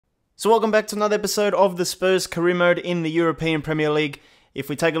So welcome back to another episode of the Spurs career mode in the European Premier League. If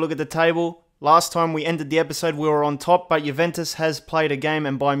we take a look at the table, last time we ended the episode we were on top, but Juventus has played a game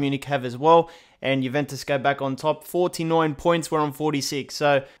and Bayern Munich have as well. And Juventus go back on top, 49 points, we're on 46.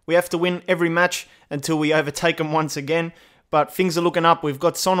 So we have to win every match until we overtake them once again. But things are looking up. We've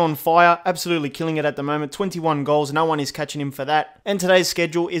got Son on fire, absolutely killing it at the moment. 21 goals, no one is catching him for that. And today's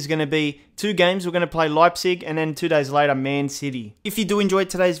schedule is going to be 2 games. We're going to play Leipzig and then 2 days later, Man City. If you do enjoy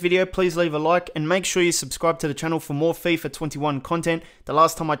today's video, please leave a like and make sure you subscribe to the channel for more FIFA 21 content. The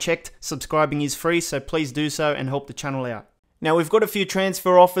last time I checked, subscribing is free, so please do so and help the channel out. Now, we've got a few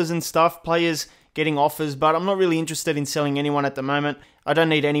transfer offers and stuff, players getting offers, but I'm not really interested in selling anyone at the moment. I don't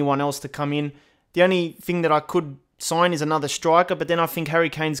need anyone else to come in. The only thing that I could sign is another striker, but then I think Harry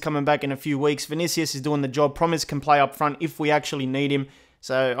Kane's coming back in a few weeks. Vinicius is doing the job. Promise can play up front if we actually need him.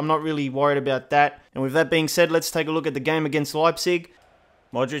 So I'm not really worried about that. And with that being said, let's take a look at the game against Leipzig.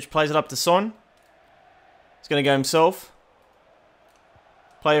 Modric plays it up to Son. He's going to go himself.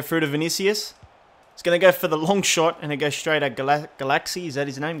 Play it through to Vinicius. He's going to go for the long shot and it goes straight at Galaxy. Is that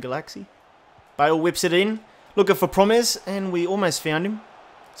his name? Galaxy? Bale whips it in. Looking for Promise and we almost found him.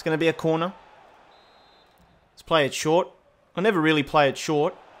 It's going to be a corner. Let's play it short. I never really play it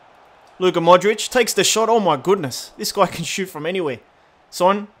short. Luka Modric takes the shot. Oh my goodness. This guy can shoot from anywhere.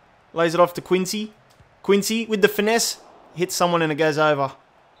 Son lays it off to Quincy. Quincy with the finesse. Hits someone and it goes over.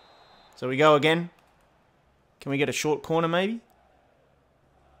 So we go again. Can we get a short corner maybe?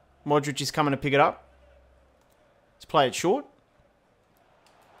 Modric is coming to pick it up. Let's play it short.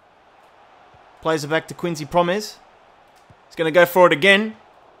 Plays it back to Quincy Promes. He's going to go for it again.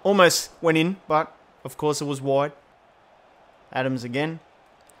 Almost went in, but of course it was wide. Adams again.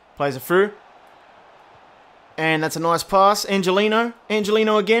 Plays it through. And that's a nice pass. Angelino.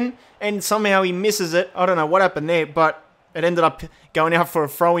 Angelino again. And somehow he misses it. I don't know what happened there, but it ended up going out for a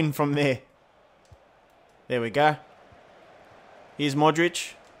throw-in from there. There we go. Here's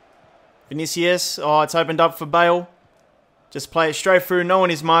Modric. Vinicius. Oh, it's opened up for Bale. Just play it straight through. No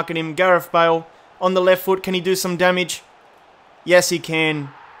one is marking him. Gareth Bale on the left foot. Can he do some damage? Yes, he can.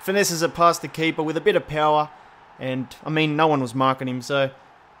 Finesses it past the keeper with a bit of power. And, I mean, no one was marking him, so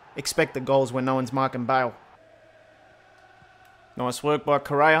expect the goals when no one's marking Bale. Nice work by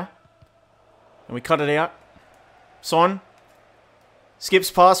Correa. And we cut it out. Son.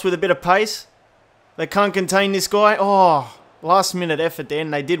 Skips past with a bit of pace. They can't contain this guy. Oh, last minute effort there,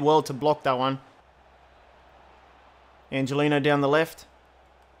 and they did well to block that one. Angelino down the left.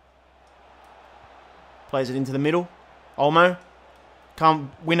 Plays it into the middle. Olmo.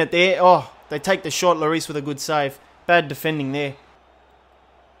 Can't win it there. Oh, they take the shot. Lloris with a good save. Bad defending there.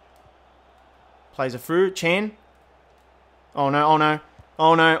 Plays it through. Chan. Oh no, oh no.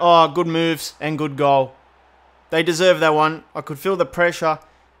 Oh no. Oh, good moves and good goal. They deserve that one. I could feel the pressure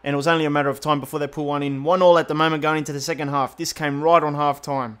and it was only a matter of time before they put one in. 1-1 at the moment going into the second half. This came right on half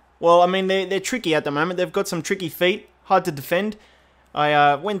time. Well, I mean, they're tricky at the moment. They've got some tricky feet. Hard to defend.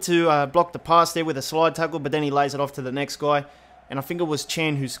 I went to block the pass there with a slide tackle, but then he lays it off to the next guy. And I think it was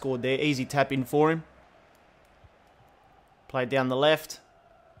Chan who scored there. Easy tap in for him. Played down the left.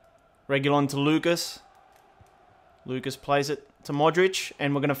 Reguilon to Lucas. Lucas plays it to Modric.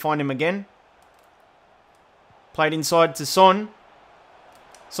 And we're going to find him again. Played inside to Son.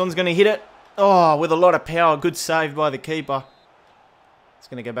 Son's going to hit it. Oh, with a lot of power. Good save by the keeper. It's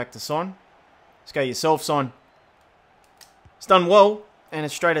going to go back to Son. Let's go yourself, Son. It's done well. And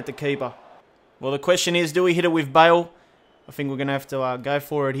it's straight at the keeper. Well, the question is, do we hit it with Bale? I think we're going to have to go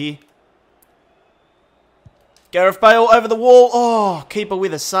for it here. Gareth Bale over the wall. Oh, keeper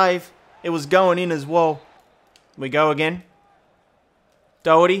with a save. It was going in as well. We go again.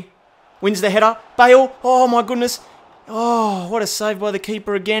 Doherty wins the header. Bale. Oh, my goodness. Oh, what a save by the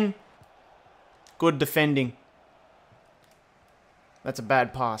keeper again. Good defending. That's a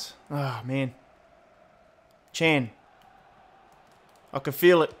bad pass. Oh, man. Chan. I could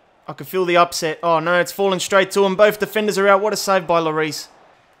feel it. I could feel the upset. Oh no, it's fallen straight to him. Both defenders are out. What a save by Lloris.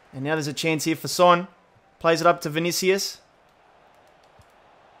 And now there's a chance here for Son. Plays it up to Vinicius.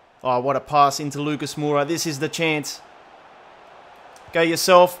 Oh, what a pass into Lucas Moura. This is the chance. Go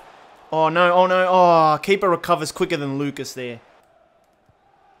yourself. Oh no, oh no. Oh, keeper recovers quicker than Lucas there.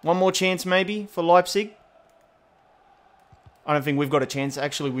 One more chance maybe for Leipzig. I don't think we've got a chance.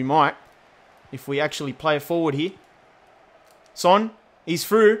 Actually, we might. If we actually play it forward here. Son. He's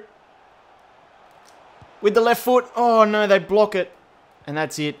through. With the left foot. Oh no, they block it. And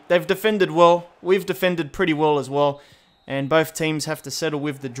that's it. They've defended well. We've defended pretty well as well. And both teams have to settle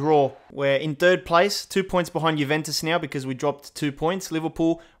with the draw. We're in third place. 2 points behind Juventus now because we dropped 2 points.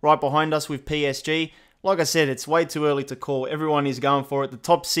 Liverpool right behind us with PSG. Like I said, it's way too early to call. Everyone is going for it. The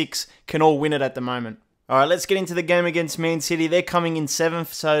top 6 can all win it at the moment. Alright, let's get into the game against Man City. They're coming in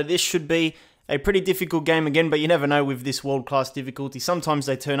 7th, so this should be a pretty difficult game again, but you never know with this world-class difficulty. Sometimes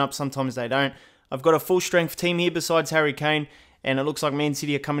they turn up, sometimes they don't. I've got a full-strength team here besides Harry Kane, and it looks like Man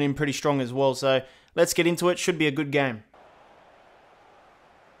City are coming in pretty strong as well, so let's get into it. Should be a good game.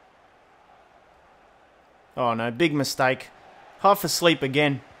 Oh no, big mistake. Half asleep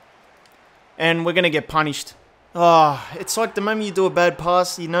again. And we're going to get punished. Oh, it's like the moment you do a bad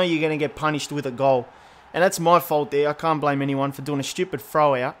pass, you know you're going to get punished with a goal. And that's my fault there. I can't blame anyone for doing a stupid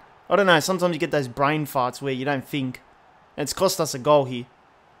throw out. I don't know, sometimes you get those brain farts where you don't think. And it's cost us a goal here.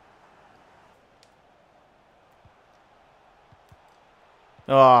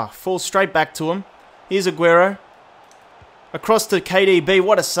 Oh, falls straight back to him. Here's Aguero. Across to KDB.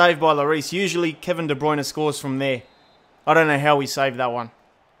 What a save by Lloris. Usually Kevin De Bruyne scores from there. I don't know how we saved that one.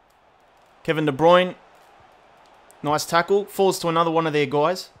 Kevin De Bruyne. Nice tackle. Falls to another one of their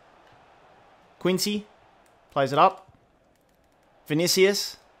guys. Quincy. Plays it up.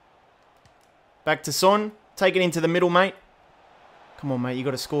 Vinicius. Back to Son. Take it into the middle, mate. Come on, mate. You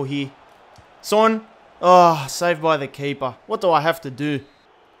got to score here. Son. Oh, saved by the keeper. What do I have to do?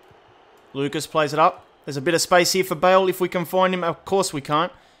 Lucas plays it up. There's a bit of space here for Bale if we can find him. Of course we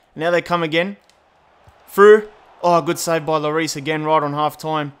can't. Now they come again. Through. Oh, good save by Lloris again right on half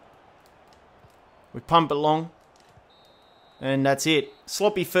time. We pump it long. And that's it.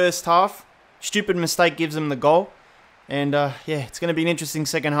 Sloppy first half. Stupid mistake gives them the goal. And yeah, it's going to be an interesting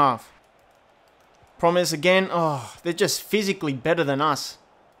second half. Promise again. Oh, they're just physically better than us.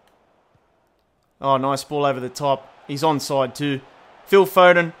 Oh, nice ball over the top. He's onside too. Phil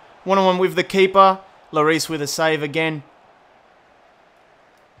Foden. One-on-one with the keeper. Lloris with a save again.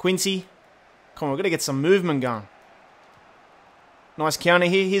 Quincy. Come on, we've got to get some movement going. Nice counter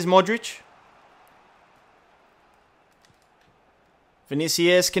here. Here's Modric.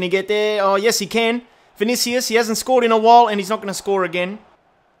 Vinicius, can he get there? Oh, yes, he can. Vinicius, he hasn't scored in a while, and he's not going to score again.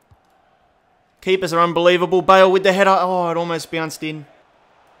 Keepers are unbelievable. Bale with the header. Oh, it almost bounced in.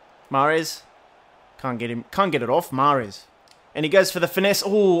 Mahrez. Can't get him. Can't get it off. Mahrez. And he goes for the finesse.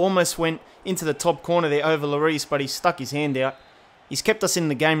 Oh, almost went into the top corner there over Lloris, but he stuck his hand out. He's kept us in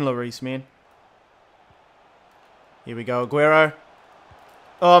the game, Lloris, man. Here we go, Aguero.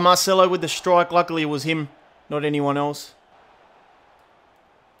 Oh, Marcelo with the strike. Luckily, it was him, not anyone else.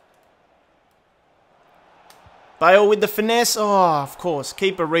 Bale with the finesse. Oh, of course.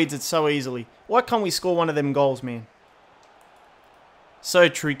 Keeper reads it so easily. Why can't we score one of them goals, man? So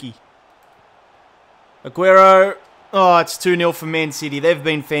tricky. Aguero. Oh, it's 2-0 for Man City. They've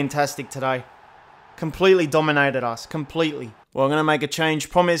been fantastic today. Completely dominated us. Completely. Well, I'm going to make a change.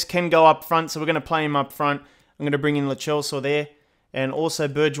 Promes can go up front, so we're going to play him up front. I'm going to bring in Lo Celso there. And also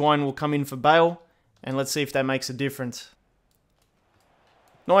Bergwijn will come in for Bale. And let's see if that makes a difference.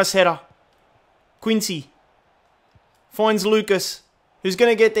 Nice header. Quincy. Finds Lucas. Who's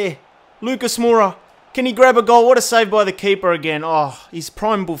going to get there? Lucas Moura. Can he grab a goal? What a save by the keeper again. Oh, he's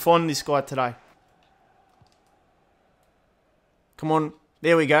prime Buffon, this guy today. Come on.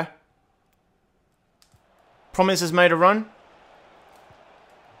 There we go. Promes has made a run.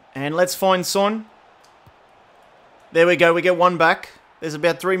 And let's find Son. There we go. We get one back. There's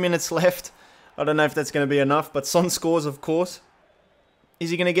about 3 minutes left. I don't know if that's going to be enough, but Son scores, of course. Is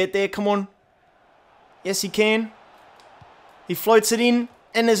he going to get there? Come on. Yes, he can. He floats it in,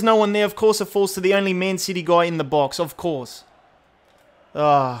 and there's no one there. Of course, it falls to the only Man City guy in the box. Of course.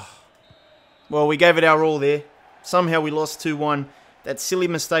 Ah. Well, we gave it our all there. Somehow we lost 2-1. That silly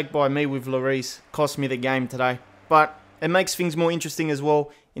mistake by me with Lloris cost me the game today. But it makes things more interesting as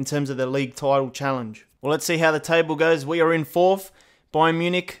well in terms of the league title challenge. Well, let's see how the table goes. We are in 4th. Bayern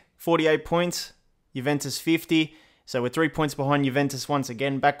Munich, 48 points. Juventus, 50. So we're 3 points behind Juventus once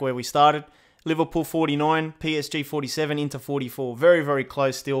again, back where we started. Liverpool, 49. PSG, 47. Inter, 44. Very, very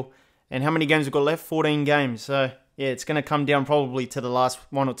close still. And how many games we've got left? 14 games. So, yeah, it's going to come down probably to the last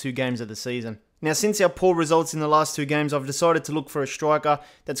 1 or 2 games of the season. Now, since our poor results in the last 2 games, I've decided to look for a striker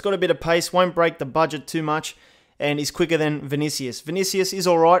that's got a bit of pace, won't break the budget too much, and is quicker than Vinicius. Vinicius is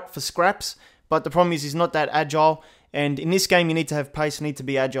alright for scraps, but the problem is he's not that agile, and in this game you need to have pace, you need to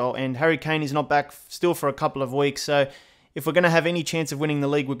be agile, and Harry Kane is not back still for a couple of weeks, so if we're going to have any chance of winning the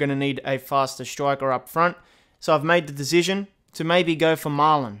league, we're going to need a faster striker up front. So I've made the decision to maybe go for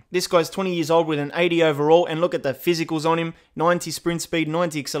Marlon. This guy's 20 years old with an 80 overall, and look at the physicals on him, 90 sprint speed,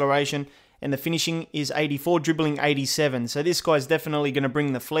 90 acceleration, and the finishing is 84, dribbling 87. So this guy's definitely going to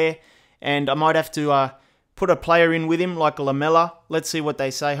bring the flair, and I might have to put a player in with him like a Lamella. Let's see what they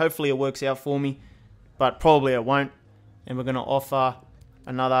say. Hopefully it works out for me, but probably it won't. And we're going to offer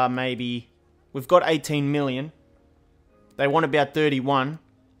another maybe We've got 18 million. They want about 31.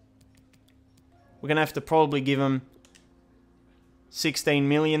 We're going to have to probably give them 16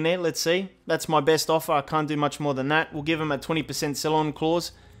 million there. Let's see. That's my best offer. I can't do much more than that. We'll give them a 20% sell-on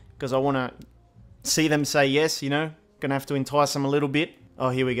clause because I want to see them say yes, you know. Going to have to entice them a little bit. Oh,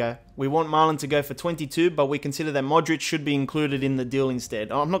 here we go. We want Marlon to go for 22, but we consider that Modric should be included in the deal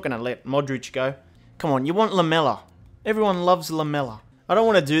instead. Oh, I'm not going to let Modric go. Come on, you want Lamela. Everyone loves Lamela. I don't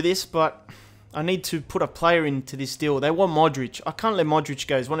want to do this, but I need to put a player into this deal. They want Modric. I can't let Modric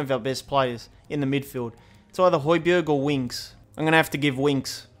go. He's one of our best players in the midfield. It's either Højbjerg or Winks. I'm going to have to give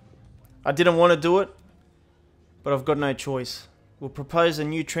Winks. I didn't want to do it, but I've got no choice. We'll propose a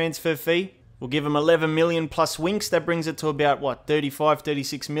new transfer fee. We'll give him 11 million plus Winks. That brings it to about, what, 35,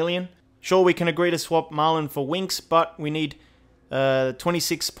 36 million. Sure, we can agree to swap Marlon for Winks, but we need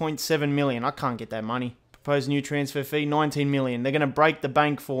 26.7 million. I can't get that money. Propose new transfer fee, 19 million. They're going to break the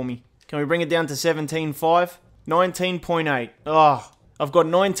bank for me. Can we bring it down to 17.5? 19.8. Oh, I've got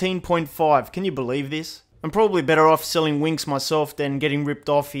 19.5. Can you believe this? I'm probably better off selling Winks myself than getting ripped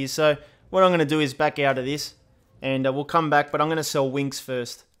off here. So what I'm going to do is back out of this. And we'll come back, but I'm going to sell Winks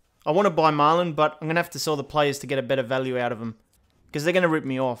first. I want to buy Marlon, but I'm going to have to sell the players to get a better value out of them. Because they're going to rip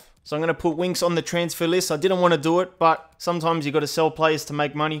me off. So I'm going to put Winks on the transfer list. I didn't want to do it, but sometimes you got to sell players to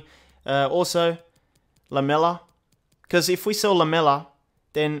make money. Also, Lamela. Because if we sell Lamela,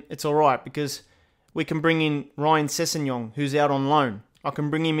 then it's alright. Because we can bring in Ryan Sessegnon, who's out on loan. I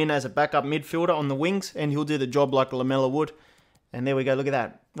can bring him in as a backup midfielder on the wings, and he'll do the job like Lamela would. And there we go, look at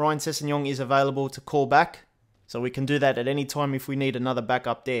that. Ryan Sessegnon is available to call back. So we can do that at any time if we need another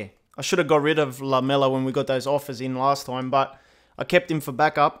backup there. I should have got rid of Lamela when we got those offers in last time, but I kept him for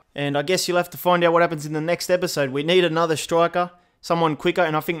backup. And I guess you'll have to find out what happens in the next episode. We need another striker, someone quicker,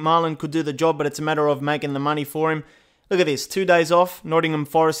 and I think Marlon could do the job, but it's a matter of making the money for him. Look at this, 2 days off, Nottingham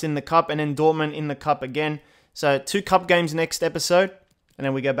Forest in the Cup, and then Dortmund in the Cup again. So 2 Cup games next episode, and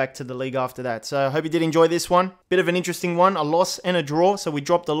then we go back to the league after that. So I hope you did enjoy this one. Bit of an interesting one, a loss and a draw, so we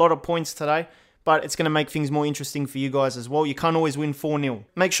dropped a lot of points today. But it's going to make things more interesting for you guys as well. You can't always win 4-0.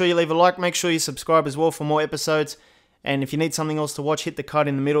 Make sure you leave a like. Make sure you subscribe as well for more episodes. And if you need something else to watch, hit the card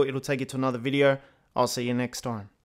in the middle. It'll take you to another video. I'll see you next time.